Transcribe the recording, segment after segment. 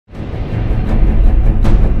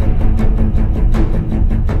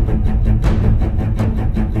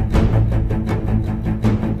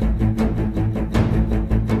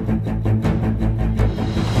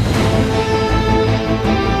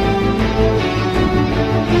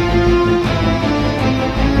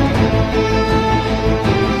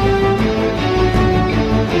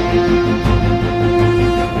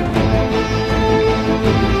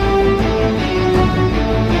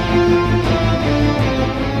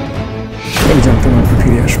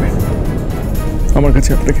আমার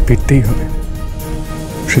কাছে আপনাকে ফিরতেই হবে।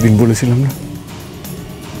 সেদিন বলেছিলাম না,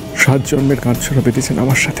 7 জন্মের কাঁধছড়া পেতেছেন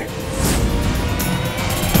আমার সাথে।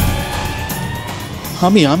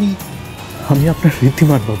 আমি আমি আমি আপনার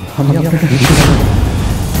ঋদ্ধিমান বাবু, আমি আপনার ঋদ্ধিমান বাবু।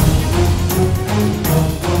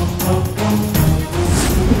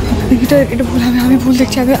 এটা ভুল, আমি ভুল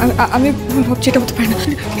দেখছি, আমি ভুল ভাবছি, এটা হতে পারে না,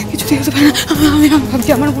 কিছুতেই হতে পারে না। আমি ভাবছি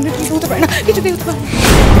আমার মনে কিছু হতে পারে না, কিছুতেই হতে পারে না।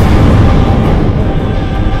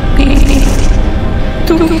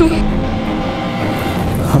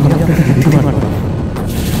 আমি আপনার ঋদ্ধিমান বাবু।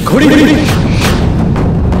 ঘড়ি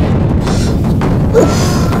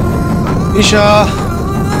ঈশা,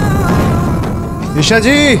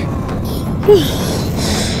 ঈশাজি,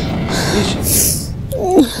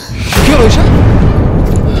 কি হলো Isha?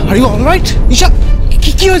 Are you alright? Isha,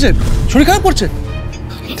 কি হয়েছে? শরীর খারাপ করছে?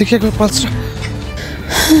 দেখি একবার পালসটা।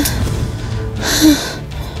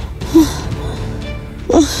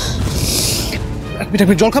 এক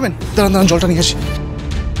মিনিট জল খাবেন? দাঁড়ান জলটা নিয়ে আসি।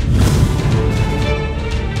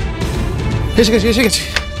 এসে গেছি।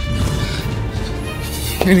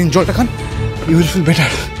 এই নিন জলটা খান, ইউ উইল ফিল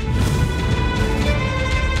বেটার।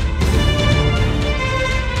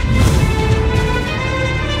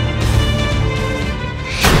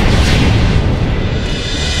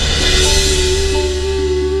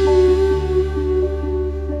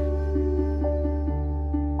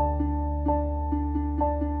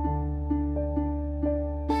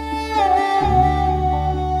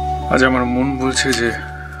 আজ আমার মন বলছে যে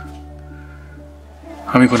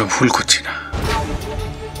আমি কোনো ভুল করছি না।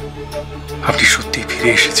 আপনি সত্যি ফিরে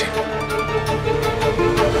এসেছেন,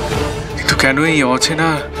 কিন্তু কেন এই অচেনা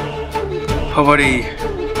আবার এই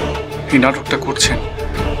নাটকটা করছেন?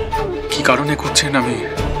 কি কারণে করছেন আমি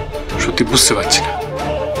সত্যি বুঝতে পারছি না।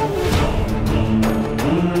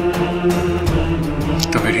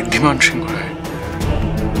 তবে ঋদ্ধিমান সিংহ রায়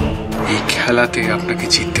এই খেলাতে আপনাকে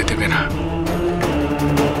জিততে দেবে না।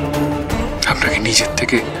 আপনাকে নিজের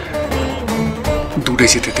থেকে দূরে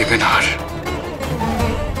যেতে দেবে না। আর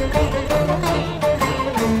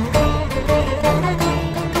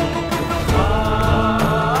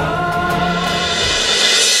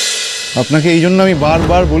আপনাকে এই জন্য আমি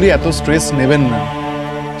বারবার বলি এত স্ট্রেস নেবেন না।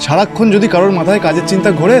 সারাক্ষণ যদি কারোর মাথায় কাজের চিন্তা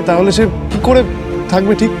ঘোরে তাহলে সে কি করে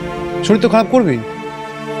থাকবে ঠিক? শরীর তো খারাপ করবেই।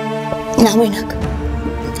 না মৈনাক,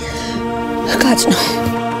 কাজ নয়,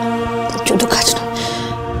 শুধু কাজ নয়।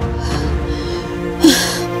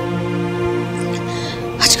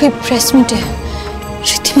 আজকে প্রেস মিটে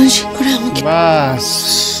ঋদ্ধিমান সিংহ রায় আমাকে বাস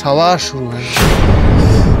সাওয়া শুরু হয়।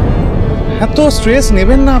 এত স্ট্রেস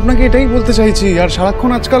নেবেন না, আপনাকে এটাই বলতে চাইছি। আর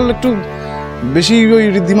সারাক্ষণ আজকাল একটু বেশি ওই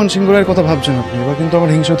ঋদ্ধিমান সিংহ রায়ের কথা ভাবছেন আপনি। এবার কিন্তু আমার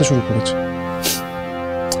হিংসা হতে শুরু করেছে।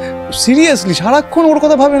 সিরিয়াসলি সারাক্ষণ ওর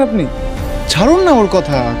কথা ভাবেন আপনি? ছাড়ুন না ওর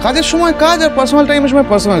কথা। কাজের সময় কাজ আর পার্সোনাল টাইমের সময়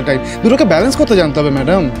পার্সোনাল টাইম, দুটোকে ব্যালেন্স করতে জানতে হবে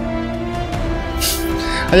ম্যাডাম।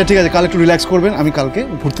 আচ্ছা ঠিক আছে, কাল একটু রিল্যাক্স করবেন, আমি কালকে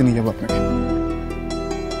ঘুরতে নিয়ে যাবো আপনাকে।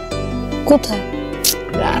 কোথায়?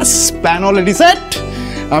 Plan already set.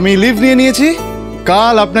 আমি লিভ নিয়ে নিয়েছি,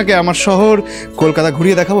 কাল আপনাকে আমার শহর কলকাতা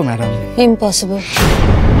ঘুরিয়ে দেখাবো ম্যাডাম। ইম্পসিবল,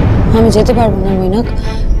 আমি যেতে পারবো না মৈনাক।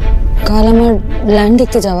 কাল আমার ল্যান্ড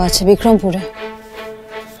দেখতে যাওয়া আছে বিক্রমপুরে।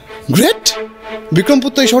 গ্রেট! বিক্রমপুর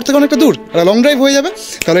তো এই শহর থেকে অনেকটা দূর, আর লং ড্রাইভ হয়ে যাবে।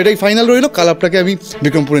 তাহলে এটাই ফাইনাল রইলো, কাল আপনাকে আমি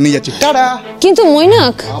বিক্রমপুরে নিয়ে যাচ্ছি। টাটা। কিন্তু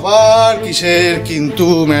মৈনাক। আবার কিসের কিন্তু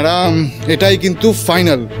ম্যাডাম? এটাই কিন্তু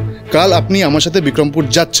ফাইনাল। কাল আপনি আমার সাথে বিক্রমপুর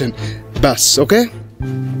যাচ্ছেন, ব্যাস। ওকে,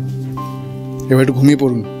 এবার একটু ঘুমিয়ে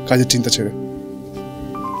পড়ুন কাজের চিন্তা ছেড়ে।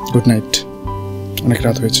 গুড নাইট, অনেক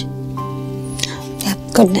রাত হয়েছে।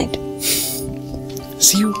 Good night,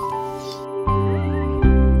 C you.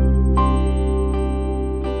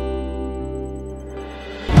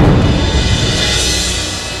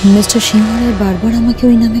 Mister সিংহ রায় বারবার আমাকে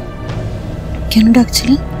ওই নামে কেন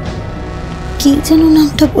ডাকছিলেন? কি যেন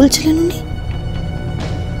নামটা বলছিলেন উনি?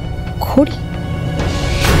 খড়ি?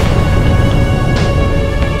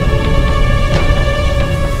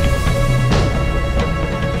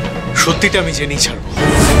 সত্যিটা আমি জেনেই ছাড়বো।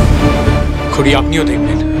 খড়ি, আপনিও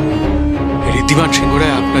দেখবেন ঋদ্ধিমান সিংহ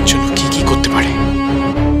রায় আপনার জন্য কি কি করতে পারে।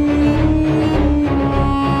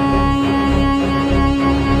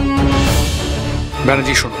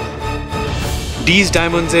 ব্যানার্জি শোনো, ডিজ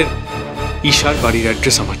ডায়মন্ডস এর ঈশার বাড়ির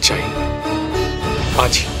অ্যাড্রেস আমার চাই,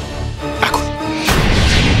 আজই, এখন।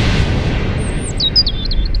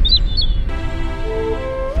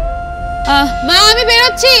 মা, আমি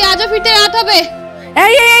বেরোচ্ছি, আজও ফিরতে রাত হবে।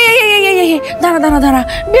 এই দাঁড়া,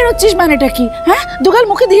 বেরোচ্ছিস মানেটা কি? হ্যাঁ, দুগাল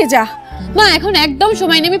মুখে দিয়ে যা। মা, এখন একদম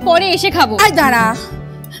সময় নেই, আমি পরে এসে খাবো। আয় দাঁড়া,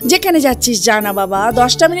 যেখানে যাচ্ছিস জানা বাবা,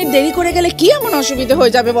 10টা মিনিট দেরি করে গেলে কি এমন অসুবিধা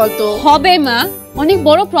হয়ে যাবে বলতো? হবে মা, অনেক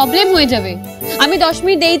বড় প্রবলেম হয়ে যাবে। আমি 10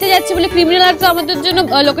 মিনিট দেরিতে যাচ্ছি বলে ক্রিমিনাল আর তো আমাদের জন্য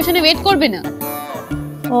লোকেশনে ওয়েট করবে না।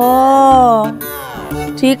 ও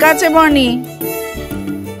ঠিক আছে বনি,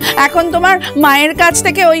 এখন তোমার মায়ের কাছ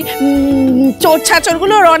থেকে ওই চোর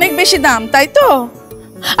ছাচরগুলোর অনেক বেশি দাম, তাই তো?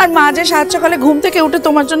 আর মা যে সাত সকালে ঘুম থেকে উঠে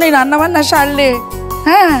তোমার জন্য রান্না বান্না সারলে,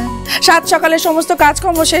 হ্যাঁ, সাত সকালে সমস্ত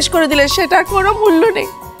কাজকর্ম শেষ করে দিলে, সেটার কোনো মূল্য নেই,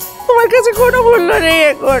 তোমার কাছে কোনো মূল্য নেই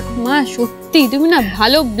এখন। মা সত্যি তুমি না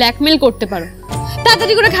ভালো ব্ল্যাকমেল করতে পারো।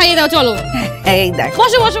 তাড়াতাড়ি করে খাইয়ে দাও, চলো। এই দেখ,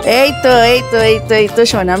 বসো বসো। এই তো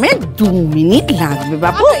শোনা মেয়ে, 2 মিনিট লাগবে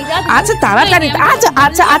বাবু। আচ্ছা তাড়াতাড়ি,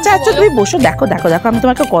 আচ্ছা তুমি বসো, দেখো আমি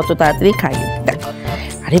তোমাকে কত তাড়াতাড়ি খাইয়ে দেখো।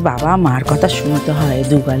 আরে বাবা, মার কথা শুনতে হয়,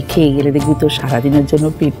 দুগাল খেয়ে গেলে দেখবি তোর সারাদিনের জন্য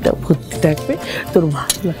পেটটা ভর্তি থাকবে, তোর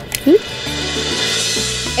ভালো লাগবে।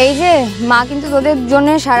 এই যে মা কিন্তু তোদের জন্য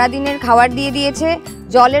সারাদিনের খাবার দিয়ে দিয়েছে,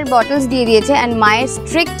 জলের বটলস দিয়ে দিয়েছে, অ্যান্ড মায়ের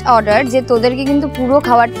স্ট্রিক্ট অর্ডার যে তোদেরকে কিন্তু পুরো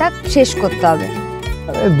খাবারটা শেষ করতে হবে।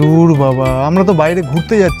 আরে দূর বাবা, আমরা তো বাইরে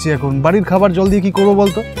ঘুরতে যাচ্ছি এখন, বাড়ির খাবার জল দিয়ে কি করবো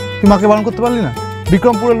বলতো? তুই মাকে বারণ করতে পারলি না?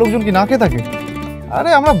 বিক্রমপুরের লোকজন কি না খেয়ে থাকে? আরে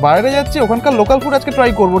আমরা বাইরে যাচ্ছি, ওখানকার লোকাল ফুড আজকে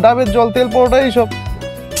ট্রাই করবো, ডাবের জল, তেল পরোটা, এইসব।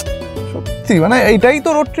 সত্যি মানে এইটাই তো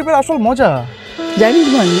রোড ট্রিপের আসল মজা। জানিস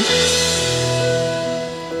বনি,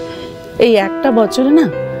 এই একটা বছরে না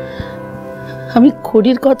আমি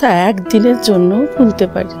খড়ির কথা একদিনের জন্য ভুলতে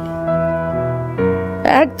পারি,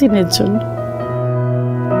 একদিনের জন্য।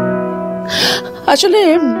 আসলে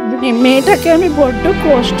মেয়েটাকে আমি বড্ড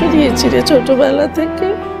কষ্ট দিয়েছি রে, ছোটবেলা থেকে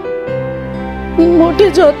মোটে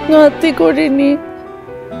যত্ন আত্তি করিনি,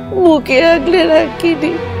 বুকে আগলে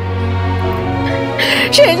রাখিনি,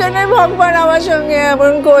 সেই জন্য ভগবান আমার সঙ্গে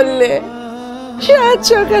এমন করলে। সাত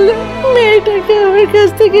সকালে মেয়েটাকে আমার কাছ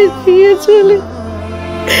থেকে দিয়ে চলে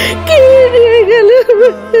নিয়ে গেল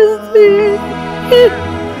আমার কাছ থেকে।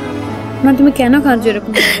 মা তুমি কেন কাঁদছো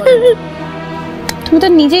এরকম? তুমি তো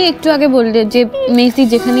নিজেই একটু আগে বললে যে মেসি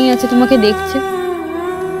যেখানেই আছে তোমাকে দেখছে,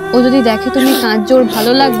 ও যদি দেখে তুমি কাঁদছো ওর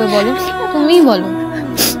ভালো লাগবে? বলো, তুমিই বলো।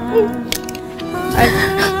 আর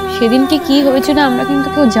সেদিনকে কি হয়েছিল আমরা কিন্তু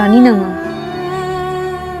কেউ জানি না মা।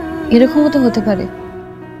 এরকমও তো হতে পারে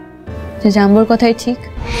যে জাম্বোর কথাই ঠিক।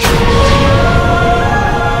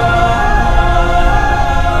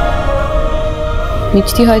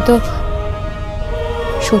 মিষ্টি হয়তো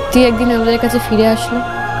সত্যি একদিন আমাদের কাছে ফিরে আসলো।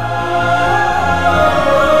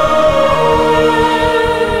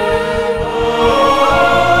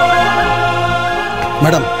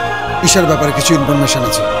 ম্যাডাম, ঈশার ব্যাপারে কিছু ইনফরমেশন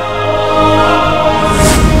আছে।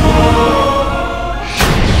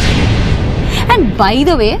 এন্ড বাই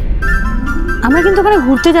দ্য ওয়ে, আমরা কিন্তু ওখানে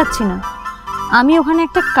ঘুরতে যাচ্ছি না, আমি ওখানে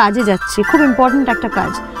একটা কাজে যাচ্ছি, খুব ইম্পর্ট্যান্ট একটা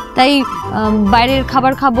কাজ। তাই বাইরের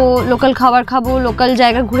খাবার খাবো, লোকাল খাবার খাবো, লোকাল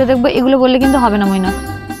জায়গা ঘুরে দেখবো, এগুলো বললে কিন্তু হবে না মইনা।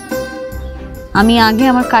 আমি আগে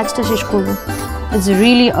আমার কাজটা শেষ করবো, ইটস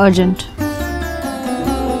রিয়েলি আর্জেন্ট।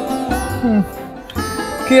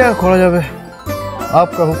 কি আর করা যাবে,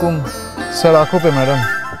 आपका हुकुम सर आंखों पे मैडम।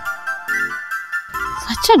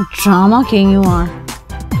 আচ্ছা ড্রামা কিং ইউ আর।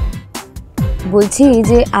 বলছি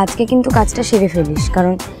যে আজকে কিন্তু কাজটা সেরে ফেলিস,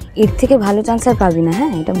 কারণ এর থেকে ভালো চান্স আর পাবি না।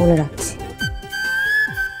 হ্যাঁ, এটা বলে রাখছি।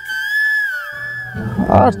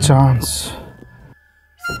 আর চান্স?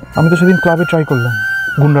 আমি তো সেদিন ক্লাবে ট্রাই করলাম,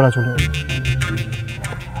 গুন্ডারা চলে এলো।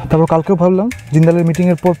 তারপর কালকেও ভাবলাম জিন্দালের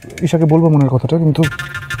মিটিংয়ের পর ঈশাকে বলবো মনের কথাটা, কিন্তু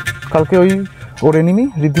কালকে ওর এনিমি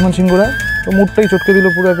ঋদ্ধিমান সিংহ রায় তো মুডটাই চটকে দিল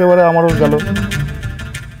পুরো একেবারে, আমারও গেল।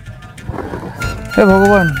 হে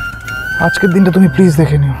ভগবান, আজকের দিনটা তুমি প্লিজ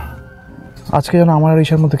দেখে নিও, আজকে যেন আমার আর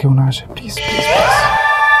ঈশার মধ্যে কেউ না আসে, প্লিজ।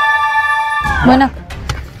 মইনা,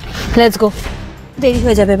 লেটস গো, দেরি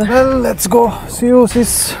হয়ে যাবে এবার। Let's go, C you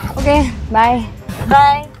cis. Okay, bye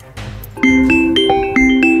bye.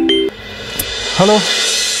 Hello,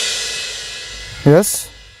 yes,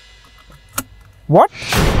 what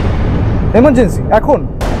emergency এখন?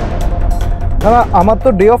 না, আমার তো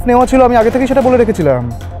ডে অফ নেওয়া ছিল, আমি আগে থেকেই সেটা বলে রেখেছিলাম।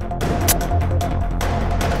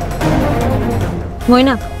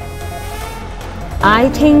 মইনা, I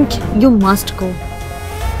think you must go.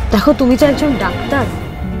 দেখো, তুমি তো একজন ডাক্তার,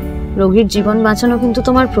 রোগীর জীবন বাঁচানো কিন্তু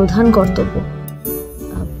তোমার প্রধান কর্তব্য।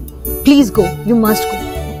 Please go, you must go.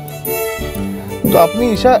 তো আপনি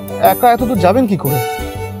ঈশা একা এত দূর যাবেন কি করে?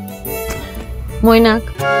 মৈনাক,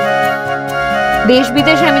 দেশ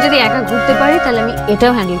বিদেশে আমি যদি একা ঘুরতে পারি তাহলে আমি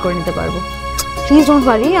এটাও হ্যান্ডেল করে নিতে পারবো। প্লিজ ডোন্ট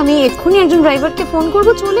ওয়ারি, আমি এক্ষুনি একজন ড্রাইভারকে ফোন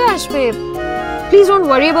করবো, চলে আসবে। Please don't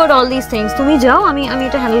worry about all this things, তুমি যাও, আমি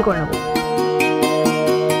এটা হ্যান্ডেল করে নেবো।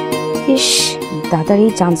 ইস, দাদার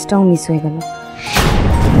এই চান্সটাও মিস হয়ে গেল।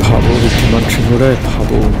 ভাবো ঋদ্ধিমান সিংহরায়,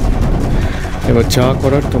 ভাবো। এবার যা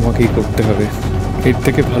করার তোমাকেই করতে হবে, এর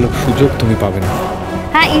থেকে ভালো সুযোগ তুমি পাবে না।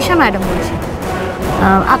 হ্যাঁ ঈশা ম্যাডাম বলছি।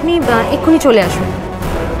 আপনি এক্ষুনি চলে আসুন।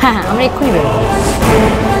 হ্যাঁ হ্যাঁ আমরা এক্ষুনি বেরোবো।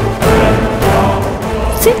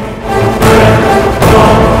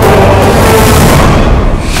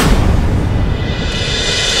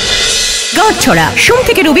 গাঁটছড়া সোম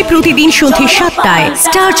থেকে রবি প্রতিদিন সন্ধ্যে 7টায়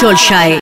স্টার জলসায়।